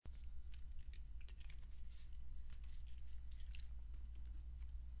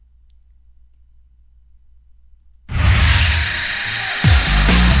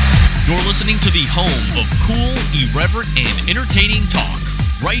listening to the home of cool, irreverent, and entertaining talk,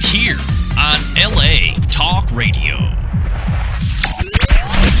 right here on LA Talk Radio.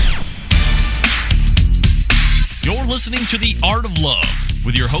 You're listening to The Art of Love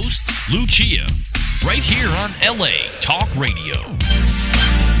with your host, Lucia, right here on LA Talk Radio.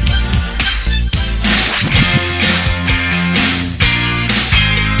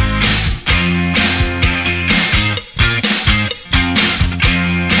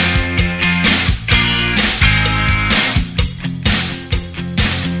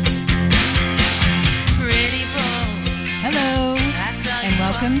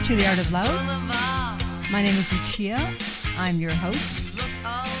 Welcome to The Art of Love. My name is Lucia. I'm your host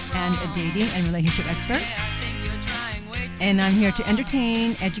and a dating and relationship expert. And I'm here to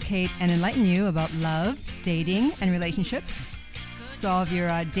entertain, educate, and enlighten you about love, dating, and relationships. Solve your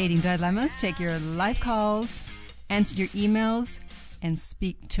dating dilemmas, take your live calls, answer your emails, and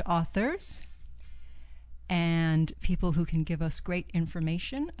speak to authors and people who can give us great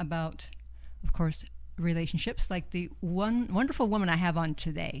information about, of course, relationships, like the one wonderful woman I have on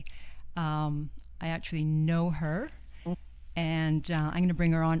today. I actually know her, and I'm going to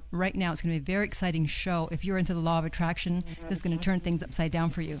bring her on right now. It's going to be a very exciting show. If you're into the law of attraction, this is going to turn things upside down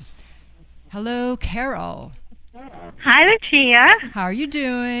for you. Hello, Carole. Hi, Lucia. How are you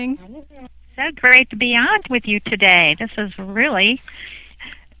doing? So great to be on with you today. This is really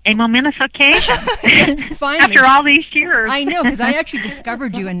a momentous occasion. Yes, finally. After all these years. I know, because I actually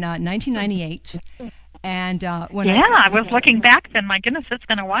discovered you in 1998. And when I was looking back then. My goodness, it's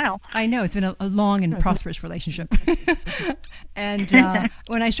been a while. I know, it's been a long and prosperous relationship. And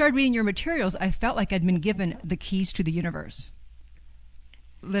when I started reading your materials, I felt like I'd been given the keys to the universe.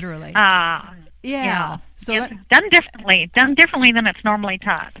 Literally. Yeah. So it's done differently than it's normally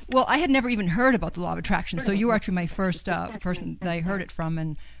taught. Well, I had never even heard about the law of attraction, so you were actually my first person that I heard it from,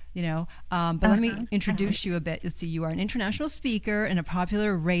 and but let me introduce you a bit. Let's see, you are an international speaker and a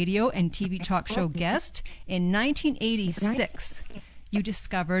popular radio and TV talk show guest. In 1986, you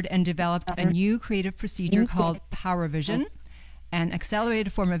discovered and developed a new creative procedure called PowerVision, an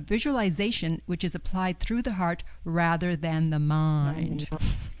accelerated form of visualization which is applied through the heart rather than the mind.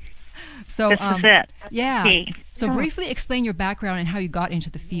 So, this is it. Yeah. So briefly explain your background and how you got into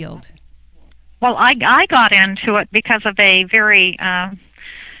the field. Well, I got into it because of a very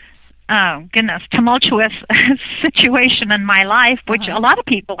tumultuous situation in my life, which a lot of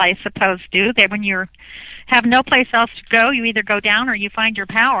people, I suppose, do. When you have no place else to go, you either go down or you find your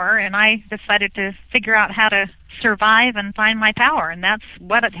power. And I decided to figure out how to survive and find my power, and that's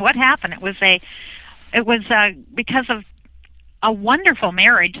what happened. It was because of a wonderful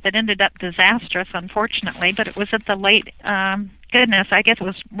marriage that ended up disastrous, unfortunately. But it was at the late I guess it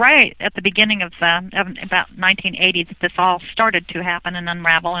was right at the beginning of about 1980 that this all started to happen and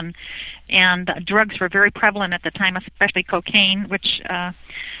unravel, and drugs were very prevalent at the time, especially cocaine, which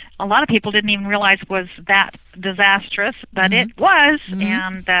a lot of people didn't even realize was that disastrous, but it was.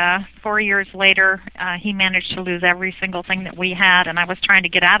 And 4 years later, he managed to lose every single thing that we had, and I was trying to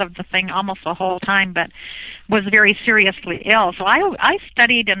get out of the thing almost the whole time, but was very seriously ill. So I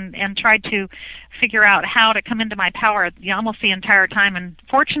studied and tried to figure out how to come into my power almost the entire time, and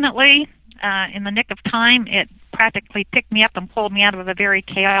fortunately, in the nick of time, it practically picked me up and pulled me out of a very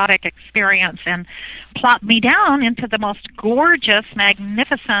chaotic experience and plopped me down into the most gorgeous,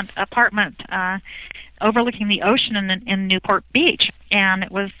 magnificent apartment overlooking the ocean in Newport Beach. And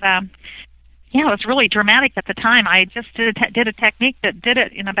it was it was really dramatic at the time. I just did a technique that did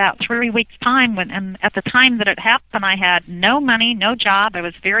it in about 3 weeks' time. And at the time that it happened, I had no money, no job. I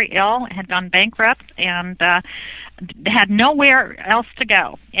was very ill, had gone bankrupt, and had nowhere else to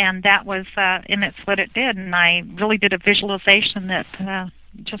go. And that was, and it's what it did. And I really did a visualization that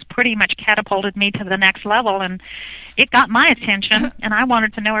just pretty much catapulted me to the next level, and it got my attention, and I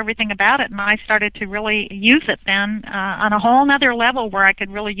wanted to know everything about it, and I started to really use it then on a whole other level where I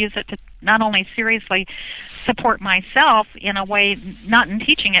could really use it to not only seriously support myself in a way, not in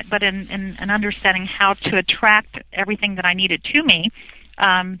teaching it, but in understanding how to attract everything that I needed to me.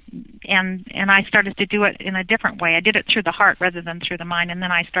 And I started to do it in a different way. I did it through the heart rather than through the mind, and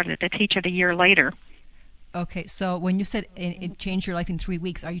then I started to teach it a year later. Okay, so when you said it changed your life in 3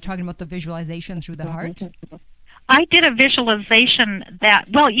 weeks, are you talking about the visualization through the heart? I did a visualization that,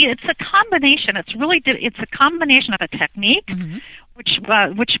 it's a combination. It's a combination of a technique, which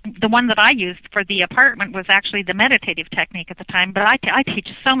the one that I used for the apartment was actually the meditative technique at the time. But I teach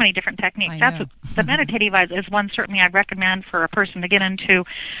so many different techniques. The meditative is one certainly I recommend for a person to get into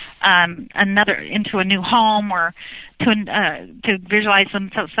into a new home or to visualize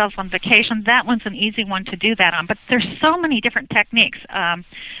themselves on vacation. That one's an easy one to do that on. But there's so many different techniques.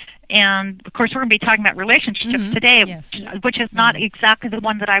 and of course we're going to be talking about relationships today, yes. which is not exactly the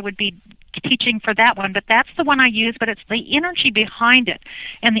one that I would be teaching for that one, but that's the one I use, but it's the energy behind it.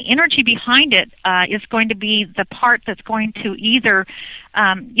 And the energy behind it is going to be the part that's going to either,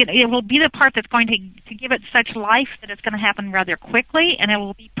 it will be the part that's going to give it such life that it's going to happen rather quickly, and it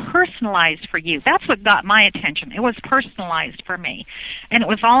will be personalized for you. That's what got my attention. It was personalized for me. And it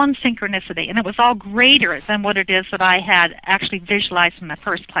was all in synchronicity, and it was all greater than what it is that I had actually visualized in the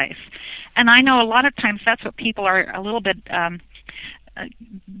first place. And I know a lot of times that's what people are a little bit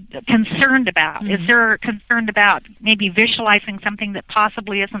concerned about. Is they're concerned about maybe visualizing something that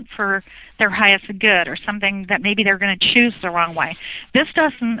possibly isn't for their highest good, or something that maybe they're going to choose the wrong way. This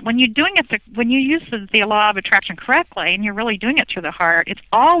doesn't. When you're doing it, when you use the law of attraction correctly, and you're really doing it through the heart, it's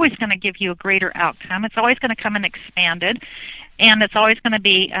always going to give you a greater outcome. It's always going to come in expanded, and it's always going to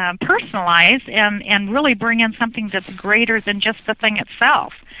be personalized and really bring in something that's greater than just the thing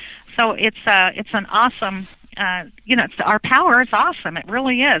itself. So it's an awesome. Our power is awesome. It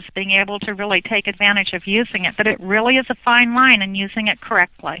really is, being able to really take advantage of using it. But it really is a fine line in using it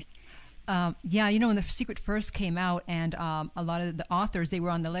correctly. When The Secret first came out, and a lot of the authors, they were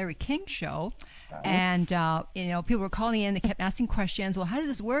on the Larry King show, and people were calling in. They kept asking questions. Well, how does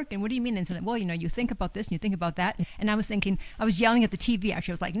this work? And what do you mean? And said, well, you think about this and you think about that. And I was yelling at the TV.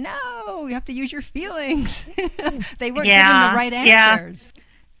 Actually, I was like, no, you have to use your feelings. They weren't giving the right answers.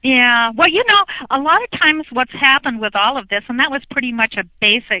 Yeah, well, a lot of times what's happened with all of this, and that was pretty much a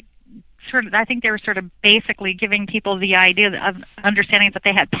basic I think they were sort of basically giving people the idea of understanding that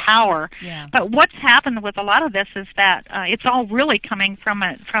they had power. Yeah. But what's happened with a lot of this is that it's all really coming from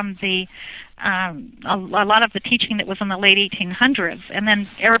the a lot of the teaching that was in the late 1800s, and then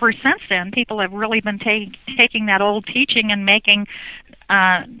ever since then, people have really been taking that old teaching and making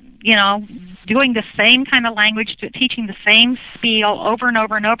doing the same kind of language, teaching the same spiel over and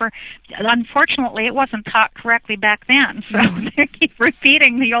over and over. Unfortunately, it wasn't taught correctly back then, so they keep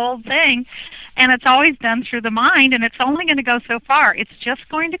repeating the old thing, and it's always done through the mind, and it's only going to go so far. It's just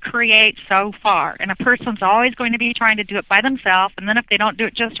going to create so far, and a person's always going to be trying to do it by themselves, and then if they don't do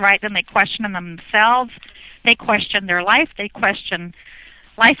it just right, then they question themselves, they question their life, they question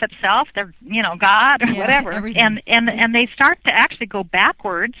life itself, their God or whatever, everything. and they start to actually go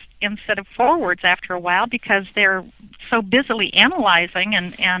backwards instead of forwards after a while, because they're so busily analyzing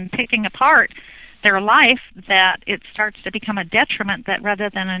and picking apart their life that it starts to become a detriment rather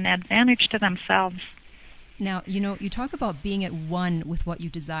than an advantage to themselves. Now, you talk about being at one with what you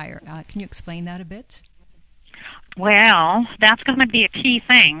desire. Can you explain that a bit? Well, that's going to be a key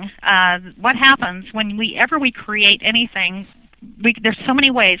thing. What happens whenever we create anything? There's so many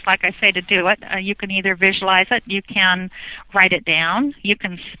ways, like I say, to do it. You can either visualize it, you can write it down, you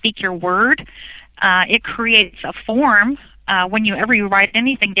can speak your word. It creates a form. Whenever you write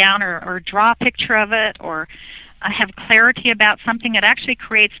anything down or draw a picture of it or have clarity about something, it actually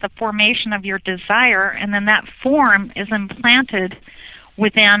creates the formation of your desire, and then that form is implanted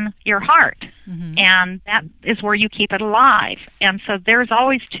within your heart. Mm-hmm. And that is where you keep it alive. And so there's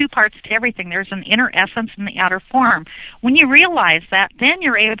always two parts to everything. There's an inner essence and the outer form. When you realize that, then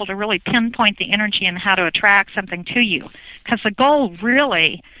you're able to really pinpoint the energy and how to attract something to you. Because the goal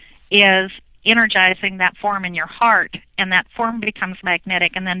really is energizing that form in your heart, and that form becomes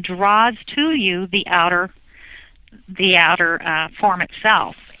magnetic and then draws to you the outer form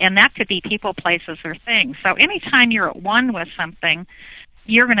itself. And that could be people, places, or things. So anytime you're at one with something,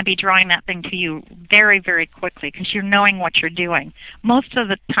 you're going to be drawing that thing to you very, very quickly, because you're knowing what you're doing. Most of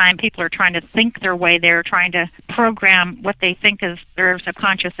the time, people are trying to think their way there, trying to program what they think is their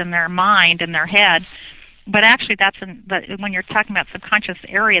subconscious in their mind, in their head. But actually, when you're talking about subconscious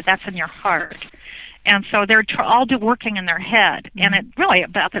area, that's in your heart. And so they're all working in their head, mm-hmm. and it really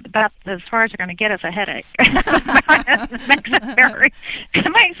about as far as they're going to get is a headache. it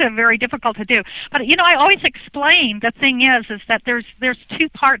makes it very difficult to do. But I always explain the thing is that there's two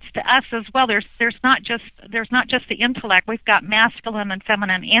parts to us as well. There's not just the intellect. We've got masculine and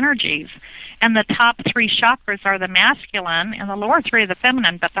feminine energies, and the top three chakras are the masculine, and the lower three are the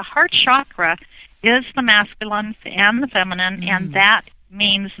feminine. But the heart chakra is the masculine and the feminine, and that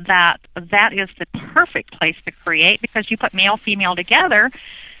means that is the perfect place to create, because you put male, female together,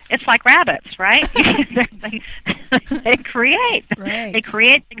 it's like rabbits, right? they create. Right. They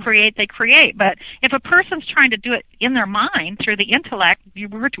create. But if a person's trying to do it in their mind through the intellect,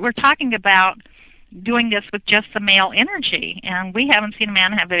 we're talking about doing this with just the male energy, and we haven't seen a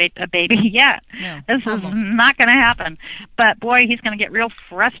man have a baby yet. No, this almost. is not going to happen. But boy, he's going to get real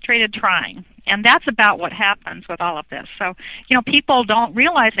frustrated trying. And that's about what happens with all of this. So, people don't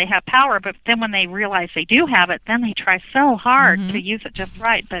realize they have power, but then when they realize they do have it, then they try so hard to use it just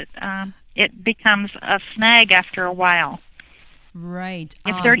right. But it becomes a snag after a while. Right.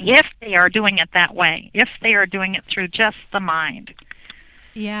 If they are doing it that way, if they are doing it through just the mind.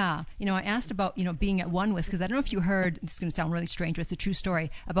 Yeah. I asked about, being at one with, because I don't know if you heard, this is going to sound really strange, but it's a true story,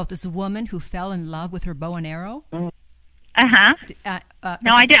 about this woman who fell in love with her bow and arrow. Uh-huh.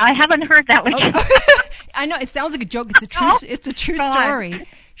 No, I haven't heard that one. Oh. I know, it sounds like a joke. It's a true story.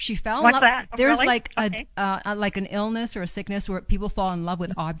 She fell in What's love. that? There's Really? like Okay. like an illness or a sickness where people fall in love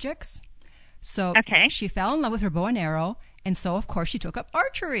with objects. So she fell in love with her bow and arrow, and so of course she took up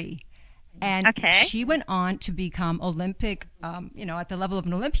archery. And she went on to become Olympic, at the level of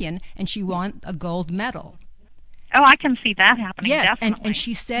an Olympian, and she won a gold medal. Oh, I can see that happening. Yes, definitely. and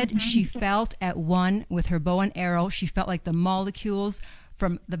she said she felt at one with her bow and arrow. She felt like the molecules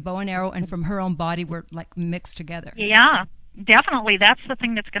from the bow and arrow and from her own body were like mixed together. Yeah, definitely. That's the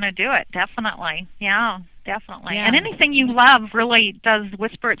thing that's going to do it. Definitely. Yeah, definitely. Yeah. And anything you love really does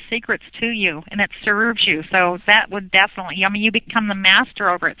whisper its secrets to you, and it serves you. So that would definitely, you become the master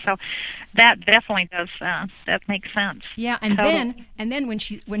over it. So that definitely does, that makes sense. Yeah, and Totally. then when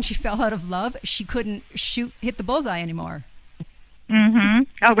she fell out of love, she couldn't hit the bullseye anymore. Mm-hmm.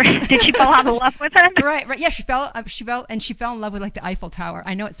 Oh, did she fall out of love with him? Right. Yeah, she fell in love with like the Eiffel Tower.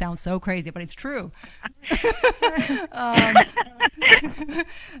 I know it sounds so crazy, but it's true.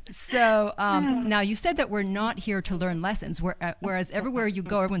 Now you said that we're not here to learn lessons, whereas everywhere you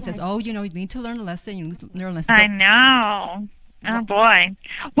go, everyone says, "Oh, you need to learn a lesson. You need to learn a lesson." I know. Oh boy.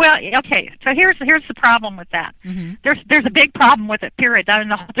 Well, okay. So here's the problem with that. Mm-hmm. There's a big problem with it. Period.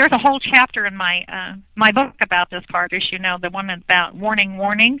 There's a whole chapter in my book about this part, as you know, the one about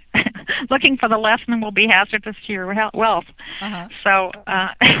warning. Looking for the lesson will be hazardous to your wealth. Uh-huh. So,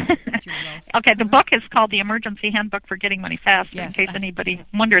 okay, the book is called The Emergency Handbook for Getting Money Fast. Yes, in case anybody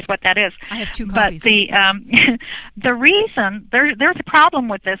wonders what that is. I have 2 copies. But the reason there's a problem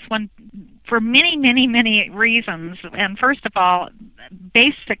with this one. For many, many, many reasons. And first of all,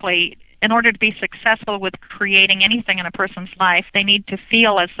 basically, in order to be successful with creating anything in a person's life, they need to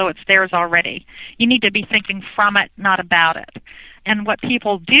feel as though it's theirs already. You need to be thinking from it, not about it. And what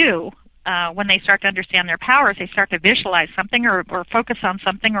people do when they start to understand their powers, they start to visualize something or focus on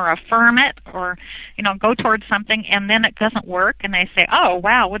something or affirm it or, go towards something, and then it doesn't work, and they say, oh,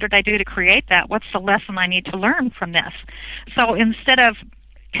 wow, what did I do to create that? What's the lesson I need to learn from this? So instead of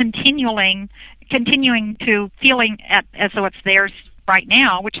continuing to feeling as though it's theirs right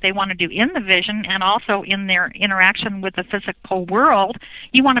now, which they want to do in the vision and also in their interaction with the physical world,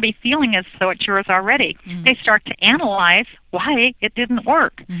 you want to be feeling as though it's yours already. Mm-hmm. They start to analyze why it didn't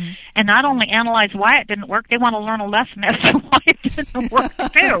work. Mm-hmm. And not only analyze why it didn't work, they want to learn a lesson as to why it didn't work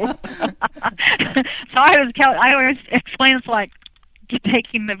too. So I always explain it's like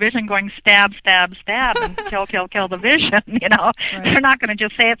taking the vision, going stab, stab, stab, and kill, kill, kill the vision, Right. They're not going to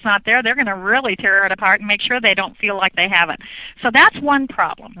just say it's not there. They're going to really tear it apart and make sure they don't feel like they have it. So that's one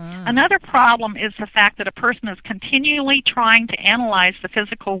problem. Another problem is the fact that a person is continually trying to analyze the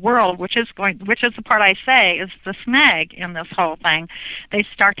physical world, which is the part I say is the snag in this whole thing. They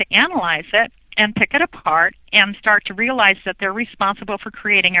start to analyze it and pick it apart and start to realize that they're responsible for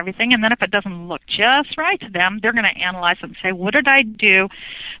creating everything. And then if it doesn't look just right to them, they're going to analyze it and say, what did I do?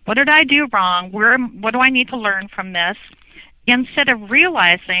 What did I do wrong? What do I need to learn from this? Instead of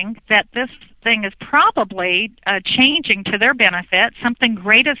realizing that this thing is probably changing to their benefit, something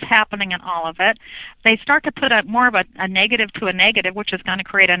great is happening in all of it, they start to put more of a negative to a negative, which is going to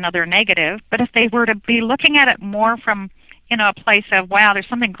create another negative. But if they were to be looking at it more from a place of, wow, there's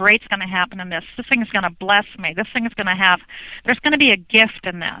something great's going to happen in this. This thing is going to bless me. This thing is going to there's going to be a gift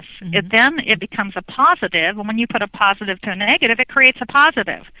in this. Mm-hmm. Then it becomes a positive, and when you put a positive to a negative, it creates a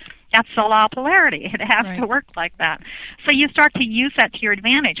positive. That's the law of polarity. It has to work like that. So you start to use that to your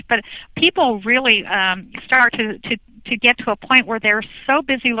advantage. But people really start to get to a point where they're so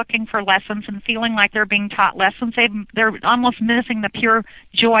busy looking for lessons and feeling like they're being taught lessons, they're almost missing the pure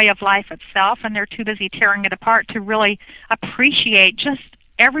joy of life itself, and they're too busy tearing it apart to really appreciate just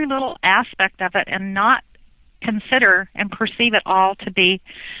every little aspect of it and not consider and perceive it all to be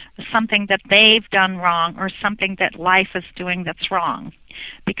something that they've done wrong or something that life is doing that's wrong.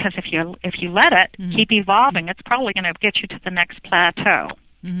 Because if you let it keep evolving, it's probably going to get you to the next plateau.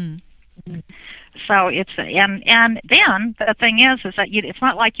 Mm-hmm. So and then the thing is that it's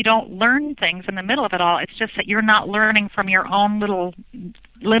not like you don't learn things in the middle of it all. It's just that you're not learning from your own little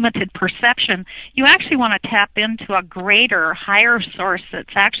limited perception, you actually want to tap into a greater, higher source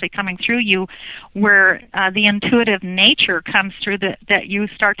that's actually coming through you, where the intuitive nature comes through, that you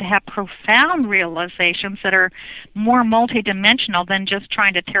start to have profound realizations that are more multidimensional than just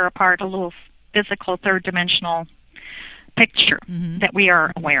trying to tear apart a little physical third-dimensional picture that we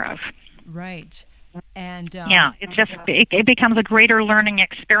are aware of. Right. And yeah, it becomes a greater learning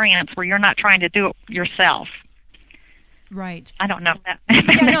experience where you're not trying to do it yourself. Right. I don't know if that.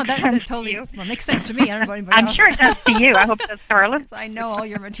 Yeah, no, that totally makes sense to me. I don't know about anybody else. I'm sure it does to you. I hope it does, Carole. I know all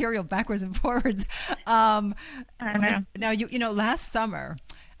your material backwards and forwards. I know. Now, last summer,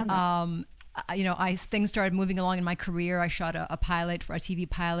 things started moving along in my career. I shot a pilot for a TV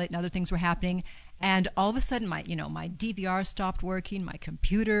pilot, and other things were happening. And all of a sudden, my DVR stopped working, my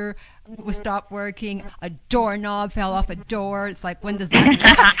computer stopped working, a doorknob fell off a door. It's like, when does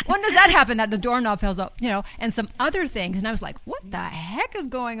that happen, that the doorknob falls off, and some other things. And I was like, what the heck is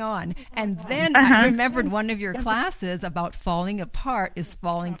going on? And then I remembered one of your classes about falling apart is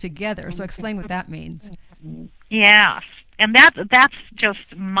falling together. So explain what that means. Yes. And that's just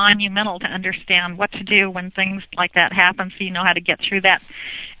monumental to understand what to do when things like that happen, so you know how to get through that.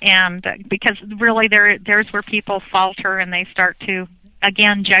 And because really there's where people falter and they start to,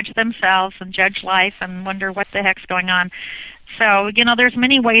 again, judge themselves and judge life and wonder what the heck's going on. So, there's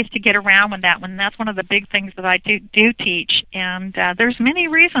many ways to get around with that one. That's one of the big things that I do teach. And there's many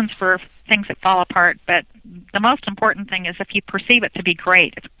reasons for things that fall apart, but the most important thing is if you perceive it to be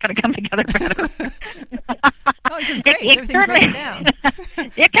great, it's going to come together better. Oh, this is great. Everything's broken down.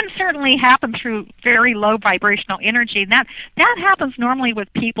 It can certainly happen through very low vibrational energy. And that happens normally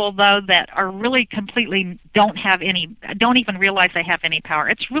with people, though, that are really completely don't even realize they have any power.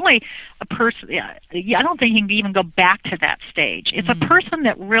 It's really a person. I don't think you can even go back to that stage. It's a person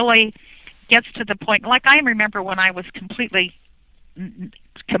that really gets to the point. Like I remember when I was completely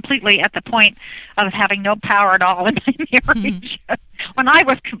at the point of having no power at all in my marriage, when I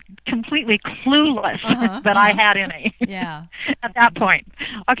was completely clueless that I had any. Yeah. At that point.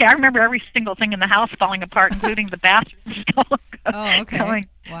 Okay, I remember every single thing in the house falling apart, including the bathroom. Oh, okay. Going,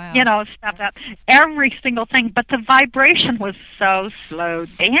 wow. Stuff that. Every single thing, but the vibration was so slowed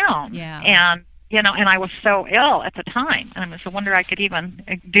down. Yeah. And I was so ill at the time, and it was a wonder I could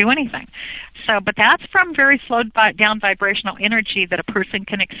even do anything. So, but that's from very slowed down vibrational energy that a person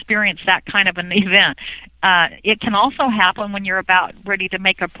can experience that kind of an event. It can also happen when you're about ready to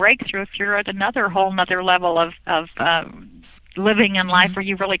make a breakthrough, if you're at whole nother level of living in life where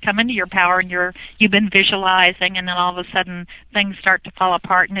you really come into your power and you've been visualizing, and then all of a sudden things start to fall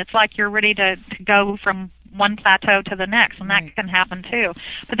apart, and it's like you're ready to go from one plateau to the next, and that can happen too.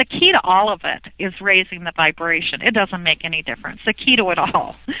 But the key to all of it is raising the vibration. It doesn't make any difference. The key to it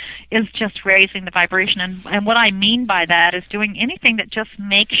all is just raising the vibration. And what I mean by that is doing anything that just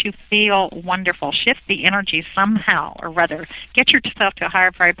makes you feel wonderful. Shift the energy somehow, or rather, get yourself to a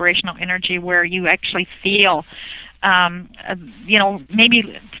higher vibrational energy where you actually feel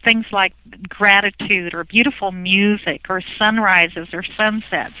maybe things like gratitude or beautiful music or sunrises or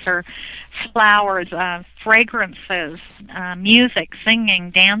sunsets or flowers, fragrances, music,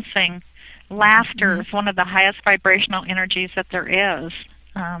 singing, dancing. Laughter is one of the highest vibrational energies that there is.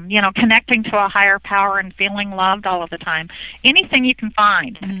 Connecting to a higher power and feeling loved all of the time. Anything you can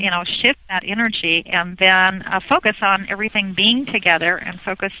find, shift that energy, and then focus on everything being together, and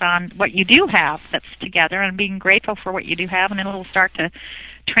focus on what you do have that's together, and being grateful for what you do have, and it'll start to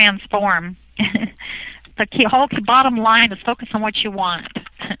transform. The whole bottom line is focus on what you want.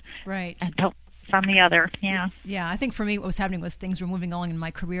 Right. And don't focus on the other. Yeah. Yeah, I think for me what was happening was things were moving along in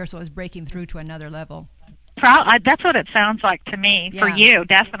my career, so I was breaking through to another level. That's what it sounds like to me, for you,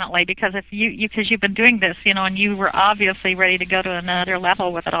 definitely, because if because you've been doing this, and you were obviously ready to go to another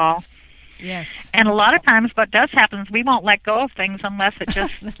level with it all. Yes. And a lot of times what does happen is we won't let go of things unless it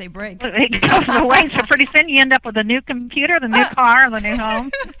just... unless they break. It goes away. So pretty soon you end up with a new computer, the new car, the new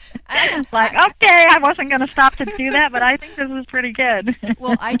home. Like, okay, I wasn't going to stop to do that, but I think this is pretty good.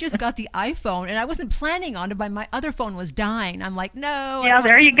 Well, I just got the iPhone, and I wasn't planning on it, but my other phone was dying. I'm like, no. Yeah,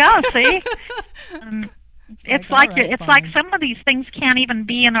 there you go, see? It's like some of these things can't even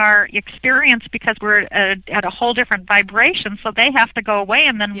be in our experience because we're at a whole different vibration, so they have to go away,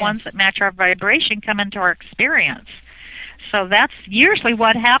 and then ones that match our vibration come into our experience. So that's usually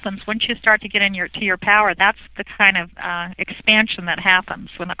what happens once you start to get to your power. That's the kind of expansion that happens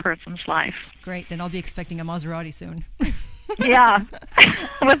in a person's life. Great, then I'll be expecting a Maserati soon. Yeah,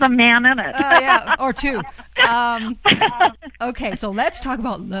 with a man in it. Yeah, or two. Okay, so let's talk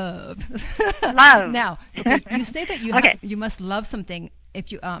about love. Love. Now, you say that you must love something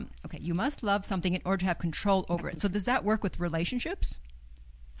you must love something in order to have control over it. So does that work with relationships?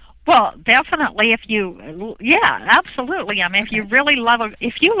 Well, definitely. Yeah, absolutely. I mean, Okay.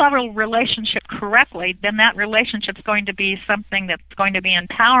 if you love a relationship correctly, then that relationship's going to be something that's going to be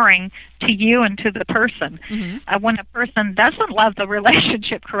empowering to you and to the person. Mm-hmm. When a person doesn't love the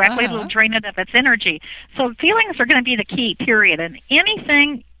relationship correctly, Uh-huh. it'll drain it of its energy. So feelings are going to be the key, period. And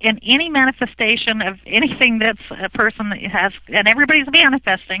anything in any manifestation of anything that's a person that has, and everybody's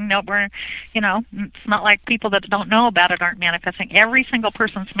manifesting. No, it's not like people that don't know about it aren't manifesting. Every single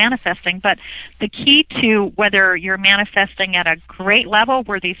person's manifesting. But the key to whether you're manifesting at a great level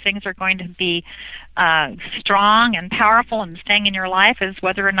where these things are going to be strong and powerful and staying in your life is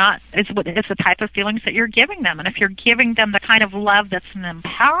whether or not it's the type of feelings that you're giving them. And if you're giving them the kind of love that's an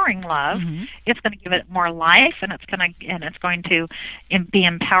empowering love, Mm-hmm. it's going to give it more life, and it's going to be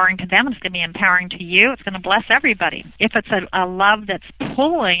empowering to them. It's going to be empowering to you. It's going to bless everybody. If it's a love that's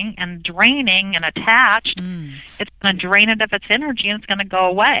pulling and draining and attached, it's going to drain it of its energy, and it's going to go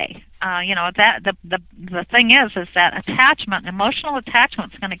away. That the thing is that emotional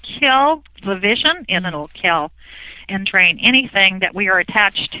attachment is going to kill the vision, and it'll kill and drain anything that we are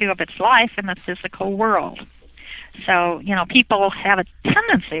attached to of its life in the physical world. So, people have a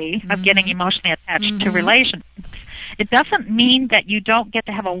tendency of getting emotionally attached to relationships. It doesn't mean that you don't get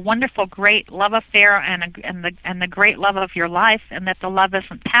to have a wonderful, great love affair and the great love of your life, and that the love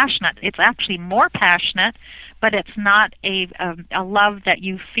isn't passionate. It's actually more passionate, but it's not a love that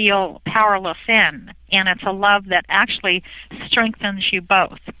you feel powerless in, and it's a love that actually strengthens you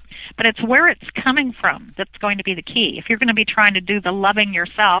both. But it's where it's coming from that's going to be the key. If you're going to be trying to do the loving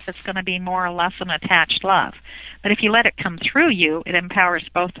yourself, it's going to be more or less an attached love. But if you let it come through you, it empowers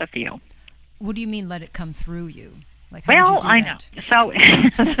both of you. What do you mean, let it come through you? Like, how would you do I that? know. So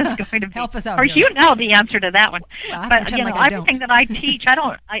this is going to be. Help us out. Or here. you know the answer to that one. Well, but I everything that I teach,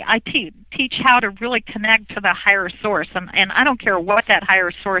 I teach how to really connect to the higher source, and I don't care what that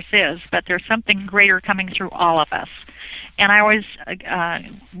higher source is, but there's something greater coming through all of us. And I always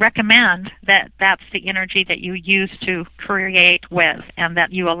recommend that that's the energy that you use to create with, and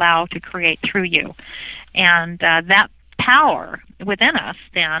that you allow to create through you, and that power within us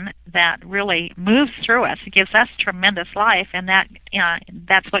then that really moves through us. It gives us tremendous life, and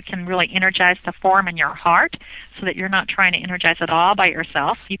that's what can really energize the form in your heart, so that you're not trying to energize it all by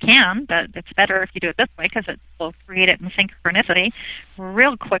yourself. You can, but it's better if you do it this way, because it will create it in synchronicity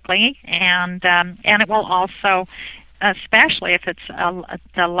real quickly, and it will also, especially if it's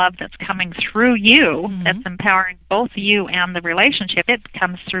the love that's coming through you, that's empowering both you and the relationship, it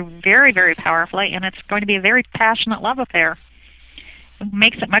comes through very, very powerfully, and it's going to be a very passionate love affair. It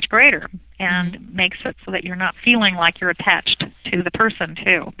makes it much greater, and makes it so that you're not feeling like you're attached to the person,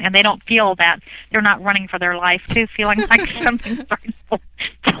 too. And they don't feel that they're not running for their life, too, feeling like something's starting to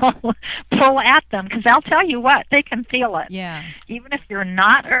pull at them. Because I'll tell you what, they can feel it. Yeah. Even if you're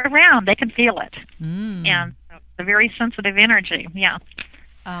not around, they can feel it. Mm. And a very sensitive energy, yeah.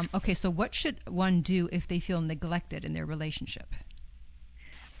 Okay, so what should one do if they feel neglected in their relationship?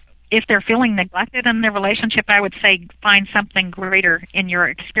 If they're feeling neglected in their relationship, I would say find something greater in your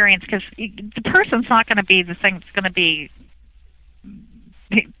experience, because the person's not going to be the thing that's going to be.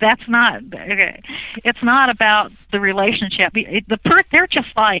 That's not. It's not about the relationship. They're just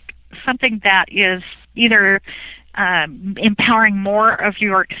like something that is either empowering more of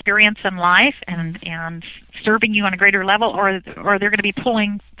your experience in life and serving you on a greater level, or they're going to be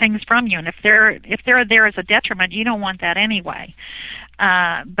pulling things from you. And if they're there as a detriment, you don't want that anyway.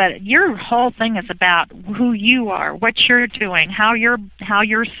 But your whole thing is about who you are, what you're doing, how you're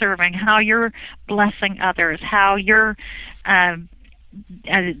serving, how you're blessing others, how you're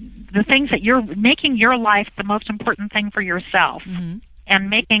the things that you're making your life the most important thing for yourself, and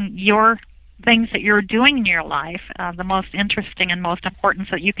making your things that you're doing in your life the most interesting and most important,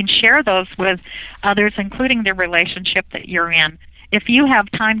 so that you can share those with others, including the relationship that you're in. If you have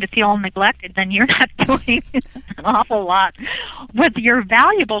time to feel neglected, then you're not doing an awful lot with your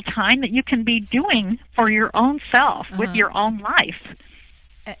valuable time that you can be doing for your own self, with your own life.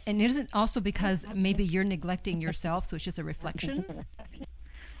 And isn't it also because maybe you're neglecting yourself, so it's just a reflection?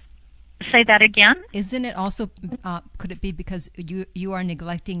 Say that again? Isn't it also, could it be because you are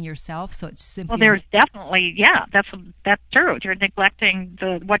neglecting yourself, so it's simply... Well, there's definitely, yeah, that's true. You're neglecting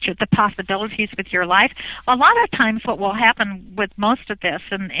the possibilities with your life. A lot of times what will happen with most of this,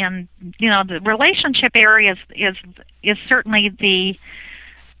 and the relationship area is certainly the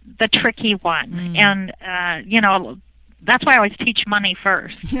tricky one. And, that's why I always teach money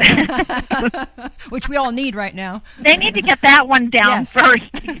first. Which we all need right now. They need to get that one down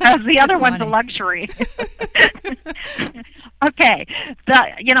first, because the other one's money. a luxury. Okay,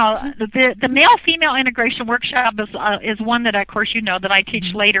 the male-female integration workshop is one that, of course, you know, that I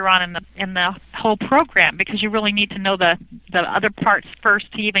teach later on in the whole program, because you really need to know the other parts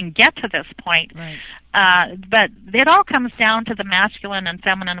first to even get to this point. Right. But it all comes down to the masculine and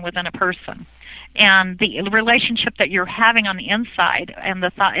feminine within a person, and the relationship that you're having on the inside, and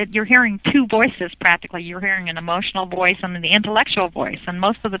the thought. You're hearing two voices practically. You're hearing an emotional voice and the intellectual voice, and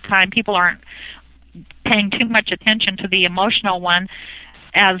most of the time people aren't paying too much attention to the emotional one,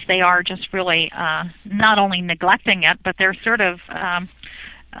 as they are just really not only neglecting it, but they're sort of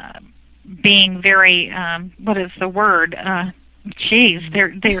being very what is the word?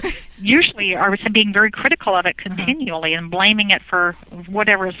 They're usually are being very critical of it continually and blaming it for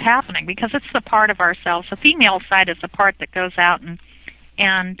whatever is happening, because it's the part of ourselves. The female side is the part that goes out and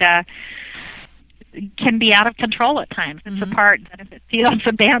can be out of control at times. It's a part that if it feels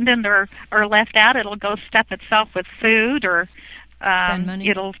abandoned or left out, it'll go stuff itself with food, or spend money.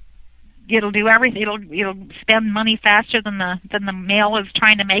 It'll do everything. It'll spend money faster than the male is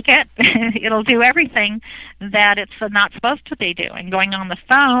trying to make it. It'll do everything that it's not supposed to be doing. Going on the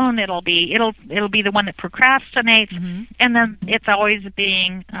phone, it'll be the one that procrastinates, and then it's always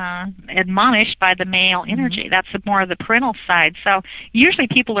being admonished by the male energy. That's more of the parental side. So usually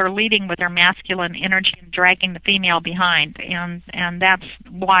people are leading with their masculine energy and dragging the female behind, and that's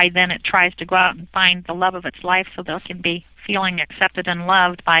why then it tries to go out and find the love of its life, so they can be feeling accepted and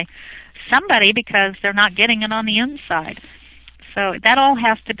loved by somebody, because they're not getting it on the inside. So that all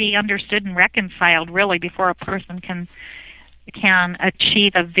has to be understood and reconciled, really, before a person can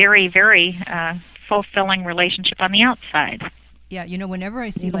achieve a very, very fulfilling relationship on the outside. Yeah, whenever I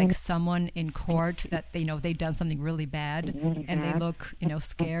see like someone in court that they've done something really bad and they look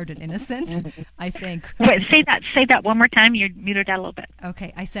scared and innocent, I think. Wait, say that one more time. You muted out a little bit.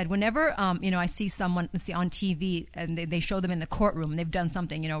 Okay, I said whenever I see someone, let's see, on TV and they show them in the courtroom and they've done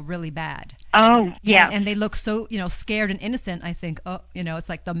something really bad. Oh yeah. And they look so scared and innocent. I think it's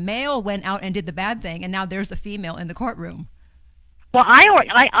like the male went out and did the bad thing, and now there's the female in the courtroom. Well, I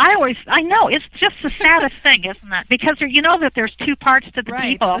know, it's just the saddest thing, isn't it? Because that there's two parts to the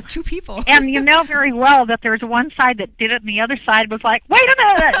people. There's two people. And you know very well that there's one side that did it and the other side was like, wait a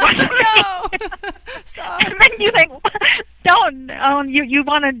minute. No! Stop. And then you think,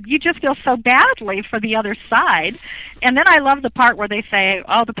 you just feel so badly for the other side. And then I love the part where they say,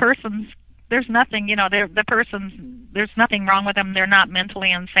 oh, there's nothing, there's nothing wrong with them. They're not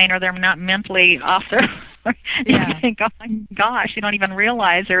mentally insane, or they're not mentally off their. Yeah. You think, oh my gosh, you don't even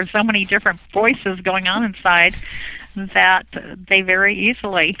realize there's so many different voices going on inside that they very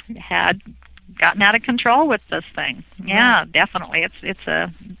easily had gotten out of control with this thing. Yeah, definitely.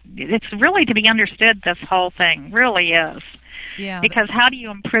 It's really to be understood. This whole thing really is. Yeah. Because how do you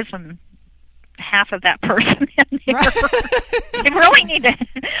imprison half of that person in there? You really need to.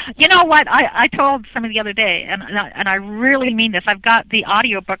 You know what? I told somebody the other day, and I really mean this. I've got the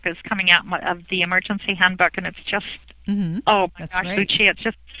audio book is coming out of the emergency handbook, and it's just oh my That's gosh, great. Lucia, it's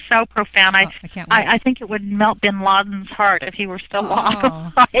just so profound. I can't wait. I think it would melt Bin Laden's heart if he were still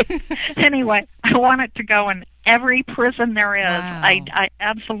alive. Anyway, I want it to go in every prison there is. Wow. I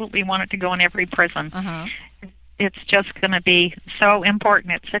absolutely want it to go in every prison. Uh-huh. It's just going to be so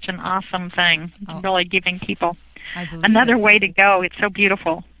important. It's such an awesome thing, really giving people another way to go. It's so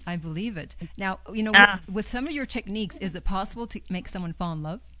beautiful. I believe it. Now, with some of your techniques, is it possible to make someone fall in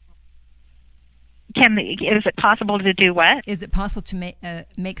love? Is it possible to do what? Is it possible to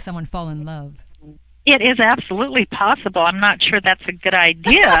make someone fall in love? It is absolutely possible. I'm not sure that's a good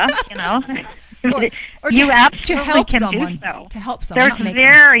idea, Or you absolutely to help can someone, do so. To help someone. There's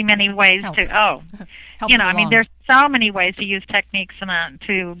very many ways help. to, there's so many ways to use techniques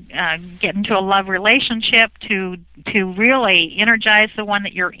to get into a love relationship, to really energize the one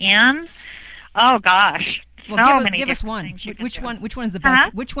that you're in. Oh gosh. Well, give us one. Which one is the best?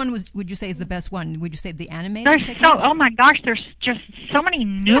 Uh-huh. Which one would you say is the best one? Would you say the animated There's technique? oh my gosh, there's just so many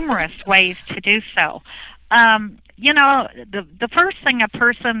numerous ways to do so. The first thing a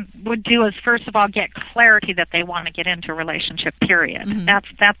person would do is, first of all, get clarity that they want to get into a relationship, period. Mm-hmm.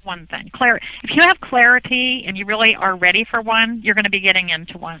 That's one thing. If you have clarity and you really are ready for one, you're going to be getting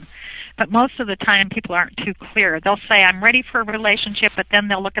into one. But most of the time, people aren't too clear. They'll say, I'm ready for a relationship, but then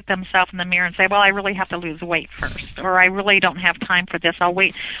they'll look at themselves in the mirror and say, well, I really have to lose weight first, or I really don't have time for this.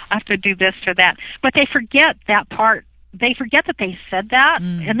 I have to do this or that. But they forget that part. They forget that they said that,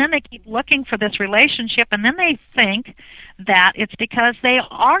 and then they keep looking for this relationship, and then they think that it's because they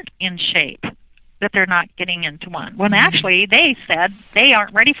aren't in shape. that they're not getting into one, when actually they said they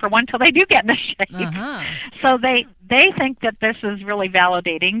aren't ready for one till they do get into shape. So they think that this is really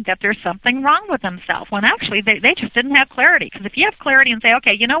validating that there's something wrong with themselves, when actually they just didn't have clarity. Because if you have clarity and say,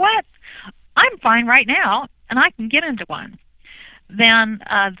 okay, you know what, I'm fine right now and I can get into one, then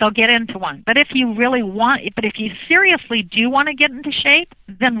they'll get into one. But if you seriously do want to get into shape,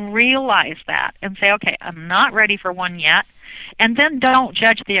 then realize that and say, okay, I'm not ready for one yet. And then don't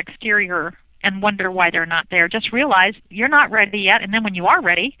judge the exterior and wonder why they're not there. Just realize you're not ready yet, and then when you are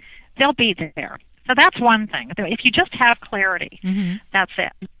ready, they'll be there. So that's one thing. If you just have clarity, that's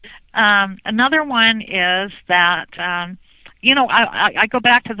it. Another one is that, I go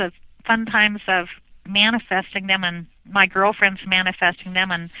back to the fun times of manifesting them, and my girlfriends manifesting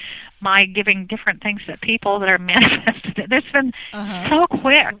them, and my giving different things to people that are manifested. It's been so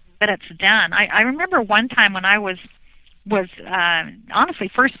quick that it's done. I remember one time when I was honestly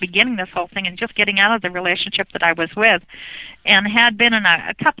first beginning this whole thing and just getting out of the relationship that I was with, and had been in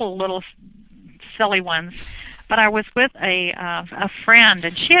a couple little silly ones, but I was with a friend,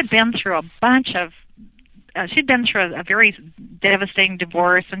 and she had been through a bunch of she'd been through a very devastating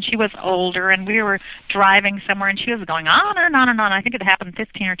divorce, and she was older, and we were driving somewhere, and she was going on and on and on. I think it happened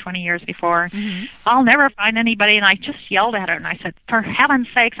 15 or 20 years before. I'll never find anybody, and I just yelled at her, and I said, for heaven's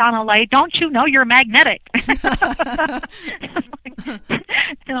sakes, Anna-Leigh, don't you know you're magnetic?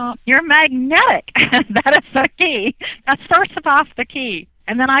 You're magnetic. That is the key. That's first off the key.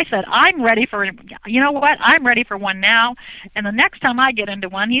 And then I said, I'm ready for one now. And the next time I get into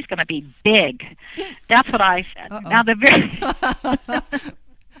one, he's going to be big. That's what I said. Now the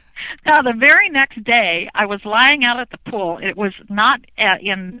very next day, I was lying out at the pool. It was not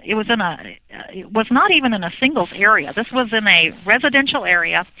even in a singles area. This was in a residential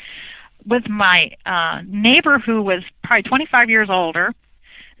area with my neighbor, who was probably 25 years older.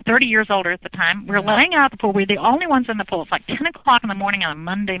 30 years older at the time. We're laying out at the pool. We're the only ones in the pool. It's like 10 o'clock in the morning on a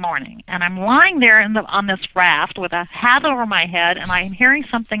Monday morning. And I'm lying there on this raft with a hat over my head, and I'm hearing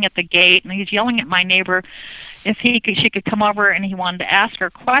something at the gate, and he's yelling at my neighbor if she could come over, and he wanted to ask her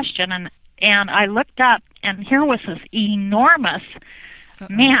a question. And I looked up, and here was this enormous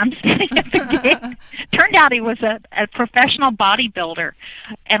man standing at the gate. Turned out he was a professional bodybuilder.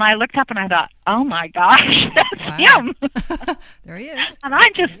 And I looked up and I thought, oh my gosh, that's him. There he is. And I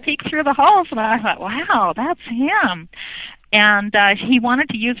just peeked through the holes and I thought, wow, that's him. And he wanted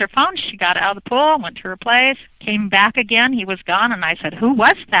to use her phone. She got out of the pool, went to her place, came back again. He was gone. And I said, who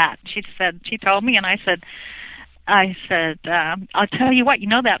was that? She told me, and I said, I'll tell you what,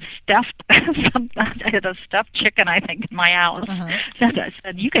 that stuffed, I had a stuffed chicken, I think, in my house. I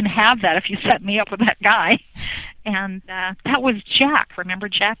said, you can have that if you set me up with that guy. And that was Jack. Remember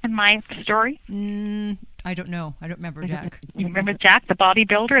Jack in my story? I don't know. I don't remember Jack. You remember Jack, the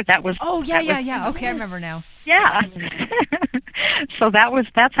bodybuilder? That was. Oh, yeah. Okay, I remember now. Yeah. So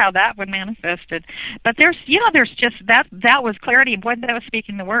that's how that one manifested. But there's just that was clarity. And boy, that was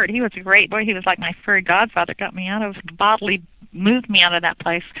speaking the word. He was a great boy. He was like my fairy godfather. Got me out of bodily, moved me out of that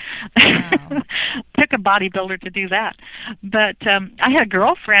place. Wow. Took a bodybuilder to do that. But I had a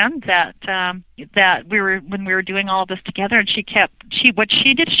girlfriend that when we were doing all of this together, and what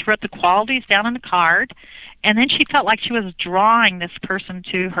she did, she wrote the qualities down on the card, and then she felt like she was drawing this person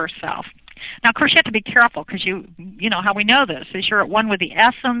to herself. Now, of course, you have to be careful, because you know how we know this is you're at one with the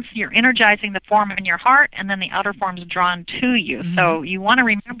essence, you're energizing the form in your heart, and then the outer form is drawn to you. So you want to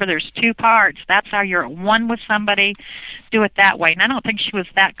remember there's two parts. That's how you're at one with somebody. Do it that way. And I don't think she was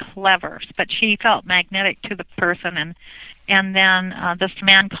that clever, but she felt magnetic to the person. And then this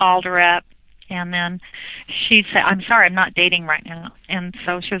man called her up, and then she said, I'm sorry, I'm not dating right now. And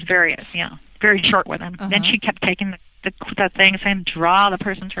so she was very short with him. Then she kept taking the thing saying, draw the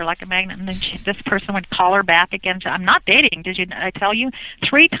person to her like a magnet, and then this person would call her back again. I'm not dating. I tell you?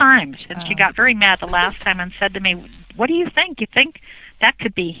 3 times. And she got very mad the last time and said to me, what do you think? You think that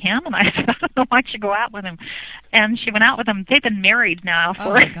could be him? And I said, I don't know, why don't you go out with him? And she went out with him. They've been married now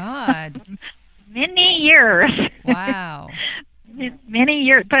for many years. Wow. Many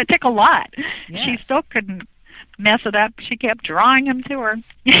years, but it took a lot. Yes. She still couldn't mess it up. She kept drawing him to her.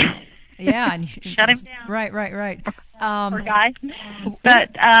 Yeah, and shut him down. Right. Poor guy. But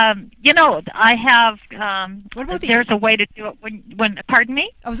I have. What about there's a way to do it when. Pardon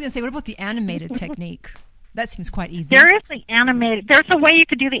me. I was going to say, what about the animated technique? That seems quite easy. There is the animated. There's a way you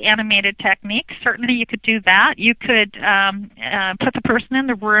could do the animated technique. Certainly, you could do that. You could put the person in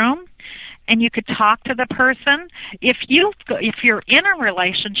the room, and you could talk to the person. If you're in a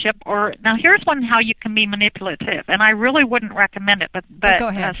relationship, or now here's one how you can be manipulative, and I really wouldn't recommend it, but go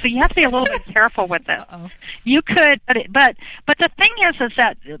ahead. So you have to be a little bit careful with it. Uh-oh. You could, but the thing is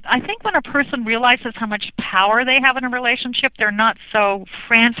that I think when a person realizes how much power they have in a relationship, they're not so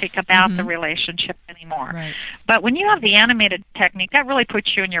frantic about the relationship anymore. Right. But when you have the animated technique, that really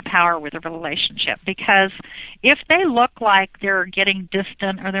puts you in your power with a relationship, because if they look like they're getting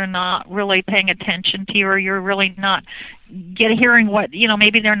distant, or they're not really paying attention to you, or you're really not hearing what,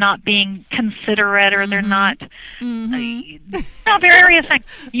 maybe they're not being considerate, or they're not, various things.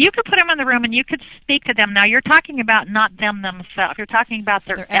 You could put them in the room and you could speak to them. Now, you're talking about not them themselves. You're talking about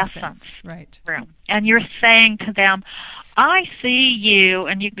their essence. Right. Room. And you're saying to them, I see you,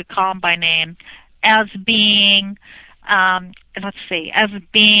 and you could call them by name, as being,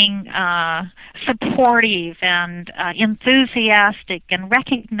 supportive and enthusiastic, and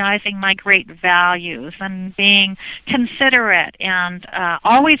recognizing my great values, and being considerate, and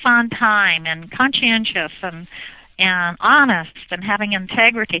always on time, and conscientious, and honest, and having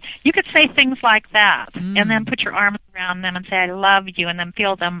integrity. You could say things like that, and then put your arms around them and say, I love you, and then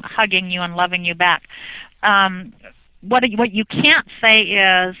feel them hugging you and loving you back. What you can't say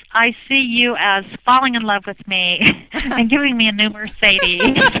is, I see you as falling in love with me and giving me a new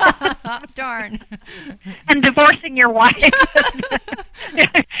Mercedes. Darn. And divorcing your wife.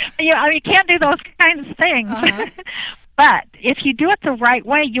 You can't do those kinds of things. But if you do it the right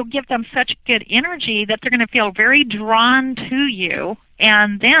way, you'll give them such good energy that they're going to feel very drawn to you.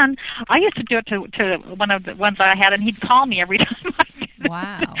 And then I used to do it to one of the ones I had, and he'd call me every time I did it.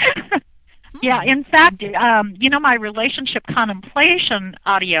 Wow. Yeah, in fact, my relationship contemplation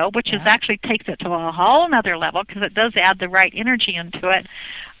audio, which is actually takes it to a whole other level, because it does add the right energy into it.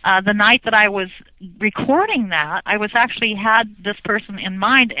 The night that I was recording that, I was actually had this person in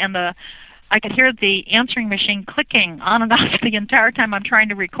mind, and I could hear the answering machine clicking on and off the entire time I'm trying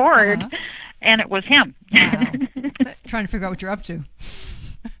to record, and it was him. Wow. Trying to figure out what you're up to.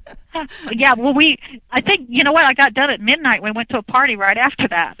 Yeah, well, I think, I got done at midnight. We went to a party right after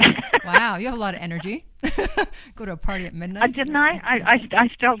that. Wow, you have a lot of energy. Go to a party at midnight? Didn't I? I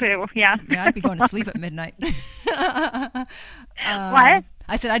still do, yeah. Yeah, I'd be going to sleep at midnight. What? I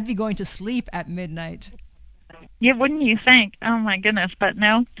said I'd be going to sleep at midnight. Yeah, wouldn't you think? Oh, my goodness, but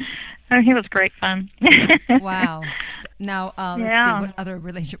no. Oh, he was great fun. Wow. Now, let's see, what other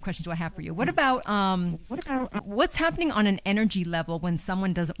relationship questions do I have for you? What about what's happening on an energy level when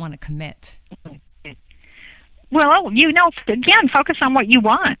someone doesn't want to commit? Well, again, focus on what you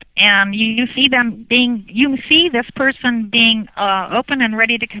want, and you see this person being open and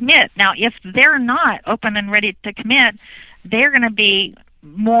ready to commit. Now, if they're not open and ready to commit, they're going to be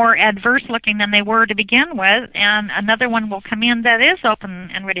more adverse looking than they were to begin with, and another one will come in that is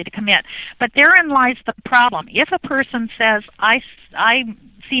open and ready to commit. But therein lies the problem. If a person says, I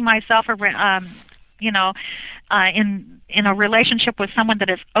see myself in a relationship with someone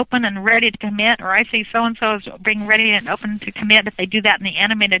that is open and ready to commit, or I see so-and-so is being ready and open to commit, if they do that in the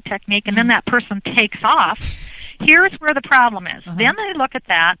animated technique, and then that person takes off, here's where the problem is. Then they look at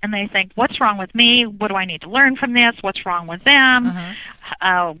that and they think, what's wrong with me? What do I need to learn from this? What's wrong with them?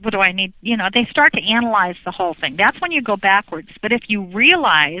 What do I need? They start to analyze the whole thing. That's when you go backwards. But if you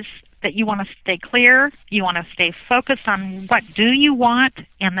realize that you want to stay clear, you want to stay focused on what do you want,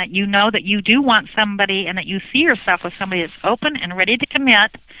 and that you know that you do want somebody, and that you see yourself with somebody that's open and ready to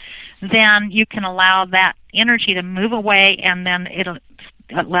commit, then you can allow that energy to move away, and then it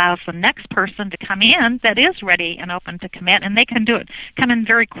allows the next person to come in that is ready and open to commit, and they can come in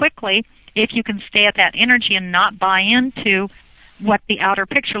very quickly if you can stay at that energy and not buy into what the outer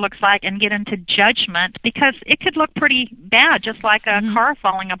picture looks like and get into judgment, because it could look pretty bad, just like a car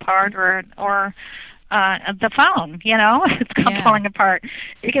falling apart or the phone, it's falling apart.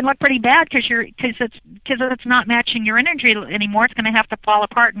 It can look pretty bad because it's not matching your energy anymore. It's going to have to fall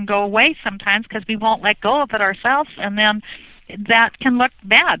apart and go away sometimes because we won't let go of it ourselves, and then that can look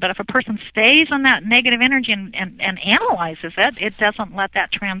bad. But if a person stays on that negative energy and analyzes it, it doesn't let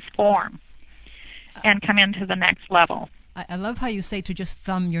that transform and come into the next level. I love how you say to just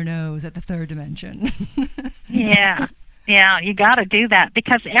thumb your nose at the third dimension. Yeah, you got to do that,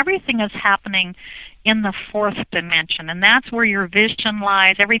 because everything is happening in the fourth dimension, and that's where your vision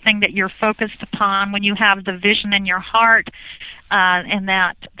lies, everything that you're focused upon. When you have the vision in your heart, and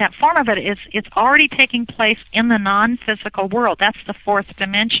that form of it's already taking place in the non-physical world. That's the fourth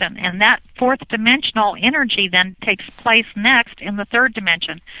dimension, and that fourth dimensional energy then takes place next in the third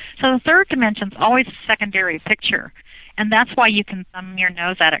dimension. So the third dimension is always a secondary picture. And that's why you can thumb your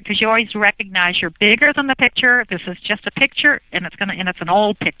nose at it, because you always recognize you're bigger than the picture. This is just a picture, and it's an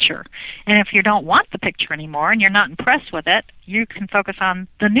old picture. And if you don't want the picture anymore and you're not impressed with it, you can focus on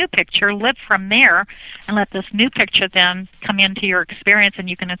the new picture, live from there, and let this new picture then come into your experience, and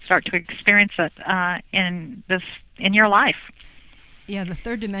you can start to experience it in your life. Yeah, the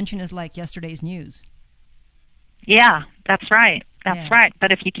third dimension is like yesterday's news. Yeah, that's right. That's right.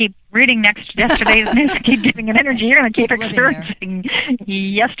 But if you keep reading yesterday's news, keep giving it energy, you're going to keep experiencing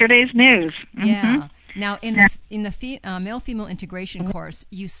yesterday's news. Mm-hmm. Yeah. Now, in the male-female integration course,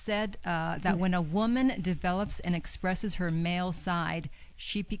 you said that when a woman develops and expresses her male side,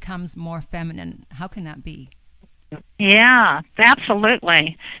 she becomes more feminine. How can that be? Yeah,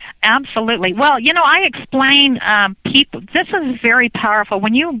 absolutely. Absolutely. Well, I explain people, this is very powerful.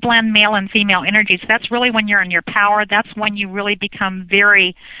 When you blend male and female energies, that's really when you're in your power. That's when you really become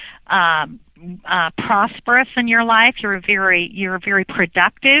very prosperous in your life. You're very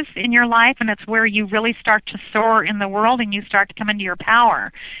productive in your life, and it's where you really start to soar in the world and you start to come into your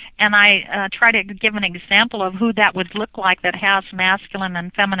power. And I try to give an example of who that would look like that has masculine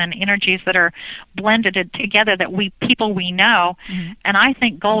and feminine energies that are blended together that people we know. Mm-hmm. And I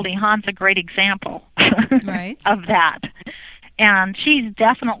think Goldie Hawn's a great example right. of that. And she's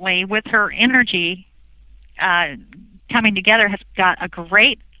definitely, with her energy coming together, has got a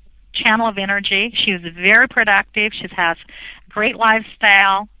great channel of energy. She was very productive. She has great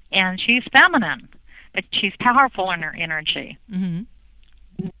lifestyle, and she's feminine, but she's powerful in her energy. Mm-hmm.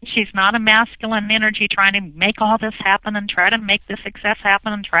 She's not a masculine energy trying to make all this happen and try to make the success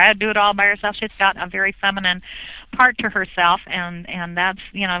happen and try to do it all by herself. She's got a very feminine part to herself, and that's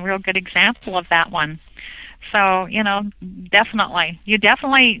a real good example of that one. So definitely,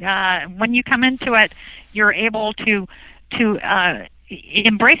 when you come into it, you're able to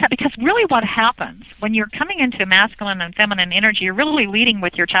embrace that, because really what happens when you're coming into masculine and feminine energy, you're really leading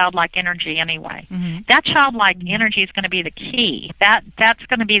with your childlike energy anyway. Mm-hmm. That childlike energy is going to be the key. That's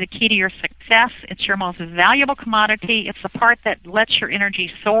going to be the key to your success. It's your most valuable commodity. It's the part that lets your energy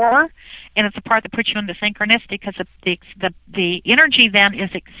soar, and it's the part that puts you into synchronicity, because the energy then is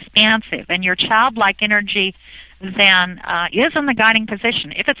expansive, and your childlike energy then is in the guiding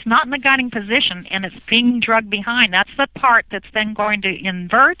position. If it's not in the guiding position and it's being drugged behind, that's the part that's then going to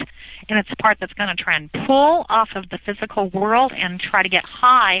invert, and it's the part that's going to try and pull off of the physical world and try to get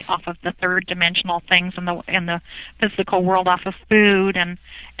high off of the third dimensional things in the physical world, off of food and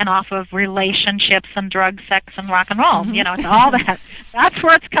off of relationships and drugs, sex, and rock and roll. Mm-hmm. It's all that. That's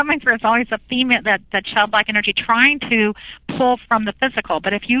where it's coming from. It's always a female, that childlike energy trying to pull from the physical.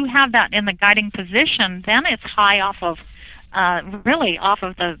 But if you have that in the guiding position, then it's high off of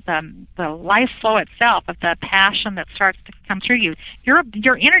the life flow itself, of the passion that starts to come through you. Your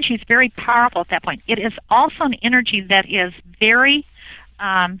energy is very powerful at that point. It is also an energy that is very,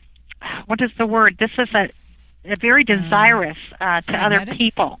 what is the word? This is a very desirous to magnetic? Other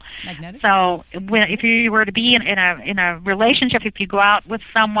people. Magnetic? So if you were to be in a relationship, if you go out with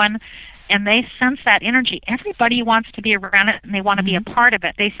someone and they sense that energy, everybody wants to be around it and they want to be a part of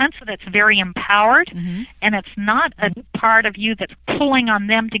it. They sense that it's very empowered, and it's not a part of you that's pulling on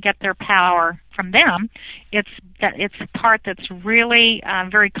them to get their power from them. It's a part that's really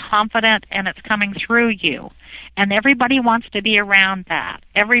very confident, and it's coming through you. And everybody wants to be around that.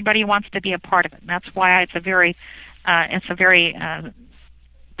 Everybody wants to be a part of it. And that's why it's a very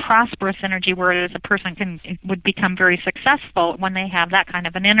prosperous energy, whereas a person would become very successful when they have that kind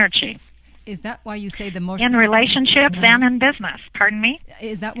of an energy. Is that why you say the most... In relationships and in business. Pardon me?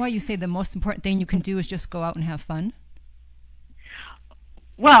 Is that why you say the most important thing you can do is just go out and have fun?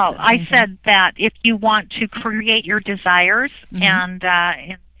 Well, I said that if you want to create your desires, and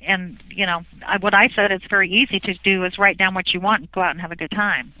what I said, it's very easy to do is write down what you want and go out and have a good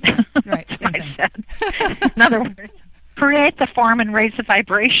time. Right, same thing. Said. In other words, create the form and raise the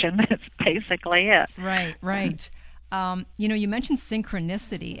vibration. That's basically it. Right. You mentioned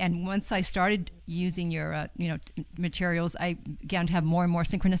synchronicity, and once I started using your, materials, I began to have more and more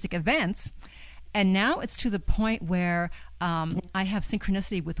synchronistic events, and now it's to the point where I have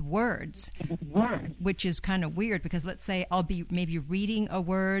synchronicity with words, which is kind of weird, because let's say I'll be maybe reading a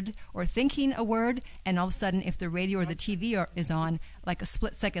word or thinking a word, and all of a sudden, if the radio or the TV is on, like a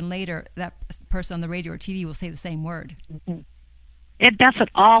split second later, that person on the radio or TV will say the same word. It does it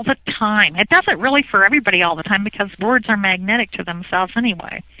all the time. It does it really for everybody all the time, because words are magnetic to themselves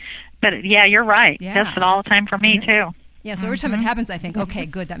anyway. But, yeah, you're right. Yeah. It does it all the time for me, too. Yeah, so every time it happens, I think, okay,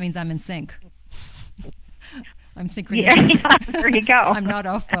 good, that means I'm in sync. I'm synchronized. Yeah, there you go. I'm not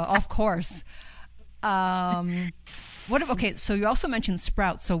off course. Okay, so you also mentioned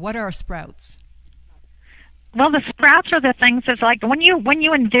sprouts. So what are sprouts? Well, the sprouts are the things that's like when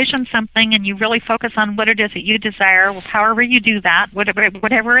you envision something and you really focus on what it is that you desire, however you do that,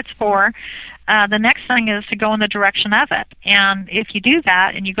 whatever it's for, the next thing is to go in the direction of it. And if you do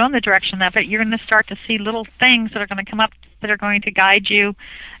that and you go in the direction of it, you're going to start to see little things that are going to come up that are going to guide you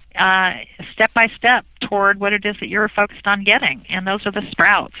step by step toward what it is that you're focused on getting. And those are the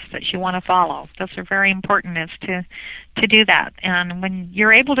sprouts that you want to follow. Those are very important, is to do that. And when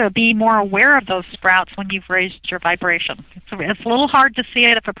you're able to be more aware of those sprouts when you've raised your vibration. It's a little hard to see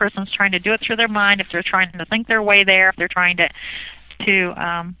it if a person's trying to do it through their mind, if they're trying to think their way there, if they're trying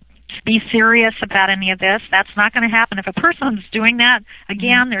to be serious about any of this. That's not going to happen. If a person's doing that,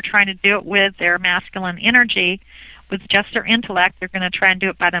 again, they're trying to do it with their masculine energy, with just their intellect. They're going to try and do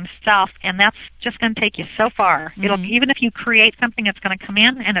it by themselves, and that's just going to take you so far. Even if you create something, it's going to come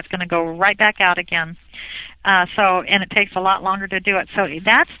in and it's going to go right back out again. And it takes a lot longer to do it. So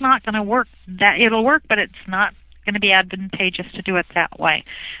that's not going to work. That it'll work, but it's not going to be advantageous to do it that way.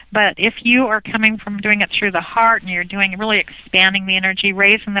 But if you are coming from doing it through the heart and you're doing really expanding the energy,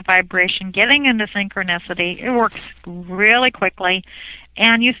 raising the vibration, getting into synchronicity, it works really quickly,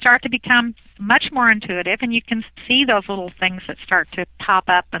 and you start to become much more intuitive, and you can see those little things that start to pop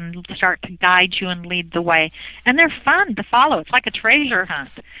up and start to guide you and lead the way. And they're fun to follow. It's like a treasure hunt.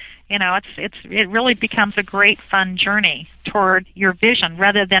 It really becomes a great fun journey toward your vision,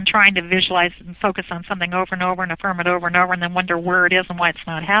 rather than trying to visualize and focus on something over and over and affirm it over and over and then wonder where it is and why it's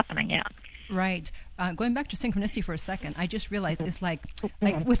not happening yet. Right. Going back to synchronicity for a second, I just realized it's like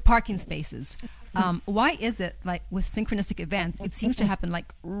with parking spaces. Why is it like with synchronistic events, it seems to happen like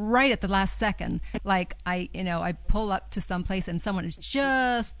right at the last second? Like I pull up to some place and someone is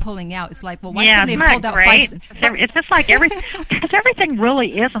just pulling out. It's like, well, why couldn't they pulled out great? It's just like everything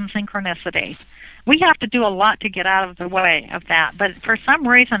really is in synchronicity. We have to do a lot to get out of the way of that. But for some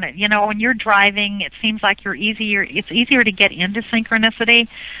reason, when you're driving, it seems like it's easier to get into synchronicity.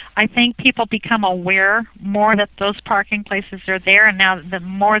 I think people become aware more that those parking places are there, and now the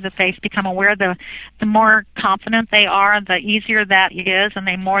more that they become aware, the more confident they are, the easier that is, and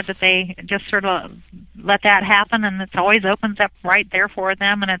the more that they just sort of let that happen, and it always opens up right there for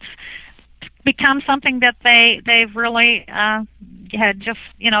them, and it's become something that they've really had just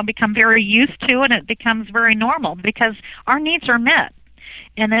become very used to, and it becomes very normal because our needs are met.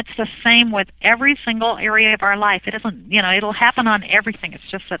 And it's the same with every single area of our life. It isn't, it'll happen on everything. It's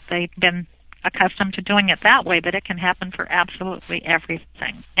just that they've been accustomed to doing it that way, but it can happen for absolutely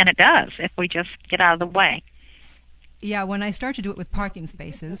everything. And it does if we just get out of the way. Yeah, when I start to do it with parking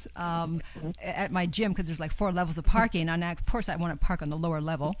spaces at my gym, because there's like 4 levels of parking, and of course I want to park on the lower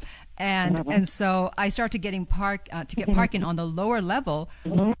level, and so I start to get parking on the lower level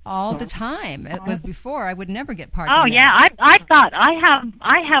all the time. It was before I would never get parking. Oh yeah, I thought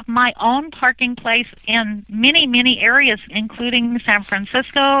I have my own parking place in many areas, including San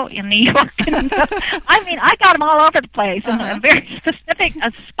Francisco, in New York. I got them all over the place in a very specific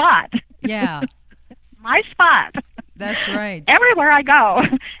spot. Yeah. My spot. That's right. Everywhere I go,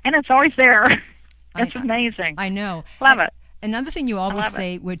 and it's always there. It's amazing. I know. Love it. Another thing you always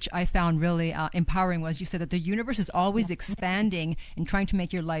say, which I found really empowering, was you said that the universe is always expanding and trying to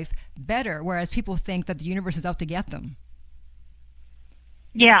make your life better, whereas people think that the universe is out to get them.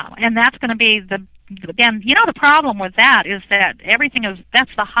 Yeah, and that's going to be the problem with that is that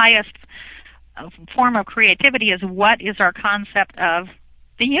that's the highest form of creativity, is what is our concept of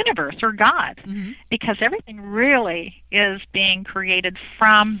the universe or God, because everything really is being created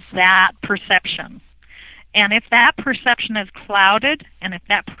from that perception. And if that perception is clouded, and if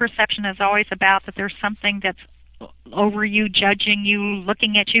that perception is always about that there's something that's over you, judging you,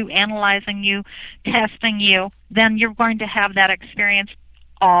 looking at you, analyzing you, testing you, then you're going to have that experience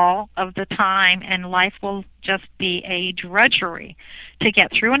all of the time, and life will just be a drudgery to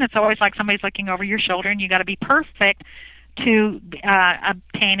get through. And it's always like somebody's looking over your shoulder, and you got to be perfect to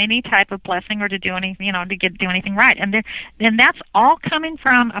obtain any type of blessing or to do anything, do anything right. And that's all coming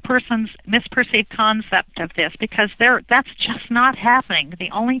from a person's misperceived concept of this, because that's just not happening. The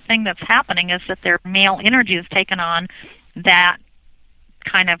only thing that's happening is that their male energy has taken on that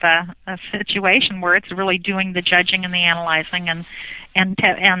kind of a situation where it's really doing the judging and the analyzing and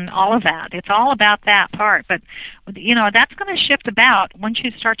all of that. It's all about that part. But that's going to shift about once you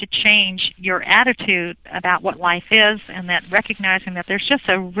start to change your attitude about what life is, and that recognizing that there's just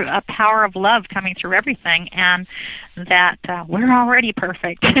a power of love coming through everything, and that we're already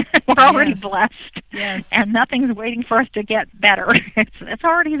perfect. We're already blessed. Yes. And nothing's waiting for us to get better. It's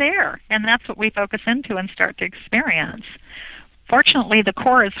already there, and that's what we focus into and start to experience. Fortunately, the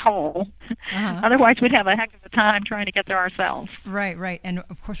core is whole. Otherwise, we'd have a heck of a time trying to get there ourselves. Right. And,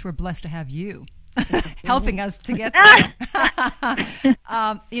 of course, we're blessed to have you. helping us to get there.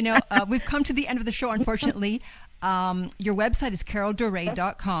 We've come to the end of the show, unfortunately. Your website is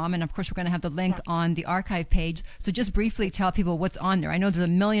caroledore.com, and of course we're going to have the link on the archive page. So just briefly tell people what's on there. I know there's a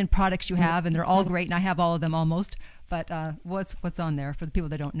million products you have, and they're all great, and I have all of them almost. But what's on there for the people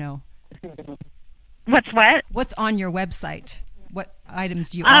that don't know? What's what? What's on your website? What items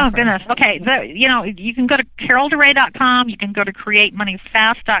do you offer? Oh, goodness. Okay. You can go to caroledore.com. You can go to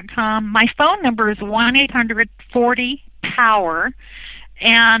createmoneyfast.com. My phone number is 1-800-40-POWER.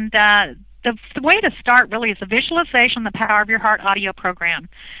 And the way to start really is a visualization, the Power of Your Heart audio program.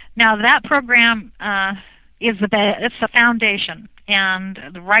 Now, that program it's the foundation.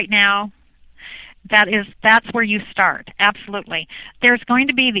 And right now, that's where you start. Absolutely. There's going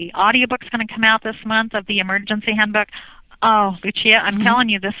to be the audiobook's going to come out this month of the Emergency Handbook. Oh, Lucia, I'm telling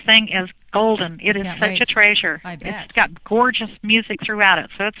you, this thing is golden. It is such a treasure. I bet. It's got gorgeous music throughout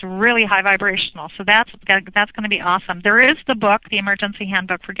it, so it's really high vibrational. So that's going to be awesome. There is the book, the Emergency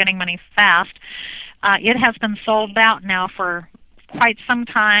Handbook for Getting Money Fast. It has been sold out now for quite some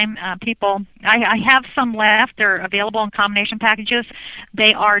time. I have some left. They're available in combination packages.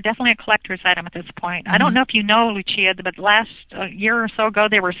 They are definitely a collector's item at this point. I don't know if you know, Lucia, but last year or so ago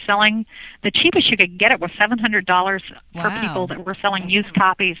they were selling, the cheapest you could get it was $700 for people that were selling used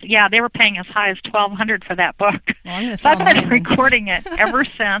copies. Yeah, they were paying as high as $1,200 for that book. Well, so I've been recording it ever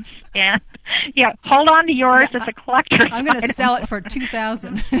since. And yeah, hold on to yours. It's a collector's I'm going to item. sell it for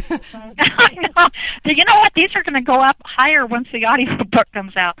 $2,000. I know. You know what? These are going to go up higher once the audio book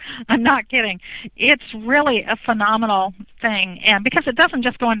comes out. I'm not kidding. It's really a phenomenal thing, and because it doesn't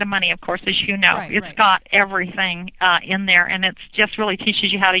just go into money, of course, as you know. It's got everything in there, and it just really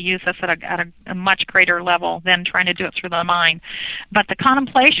teaches you how to use this at a much greater level than trying to do it through the mind. But the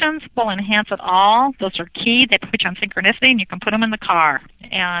contemplations will enhance it all. Those are key. They put you on synchronicity, and you can put them in the car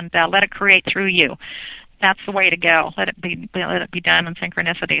and let it create through you. That's the way to go. Let it be done in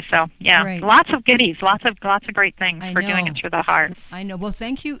synchronicity. So yeah, Great. Lots of goodies, lots of great things for doing it through the heart. I know. Well,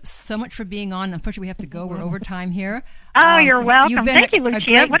 thank you so much for being on. Unfortunately, we have to go. We're over time here. Oh, you're welcome. Thank you,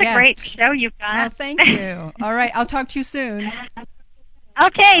 Lucia. What guest. a great show you've got. Oh, thank you. All right, I'll talk to you soon.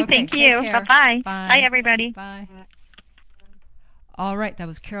 Okay, thank you. Bye. Bye-bye. Bye, everybody. Bye. All right, that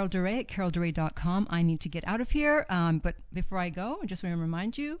was Carole Dore at caroledore.com. I need to get out of here, but before I go, I just want to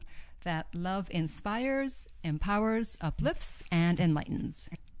remind you that love inspires, empowers, uplifts, and enlightens.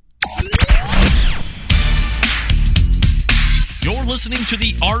 You're listening to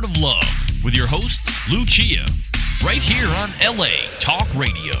The Art of Love with your host, Lucia, right here on LA Talk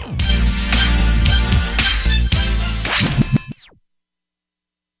Radio.